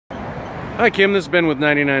Hi Kim, this is Ben with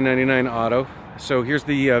 99.99 Auto. So here's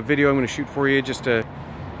the video I'm going to shoot for you. Just a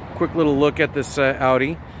quick little look at this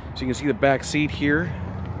Audi. So you can see the back seat here.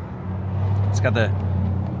 It's got the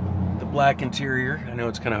black interior. I know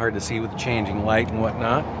it's kind of hard to see with the changing light and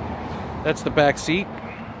whatnot. That's the back seat.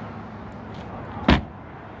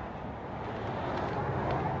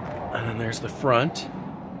 And then there's the front.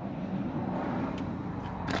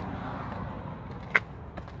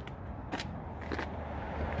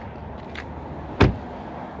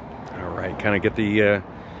 Alright, kind of get the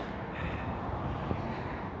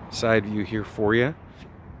side view here for you.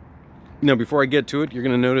 Now, before I get to it, you're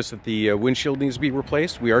going to notice that the windshield needs to be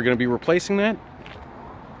replaced. We are going to be replacing that.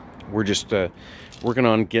 We're just working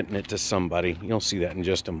on getting it to somebody. You'll see that in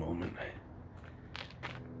just a moment.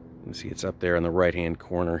 You can see it's up there in the right-hand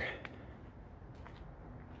corner.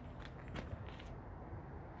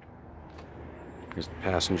 Here's the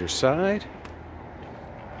passenger side.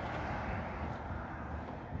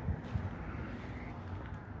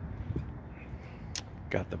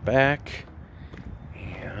 Got the back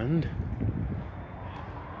and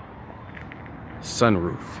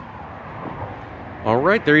sunroof. All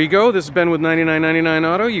right, there you go. This has been with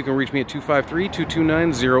 99.99 Auto. You can reach me at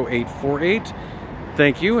 253-229-0848.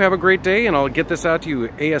 Thank you. Have a great day, and I'll get this out to you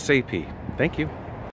ASAP. Thank you.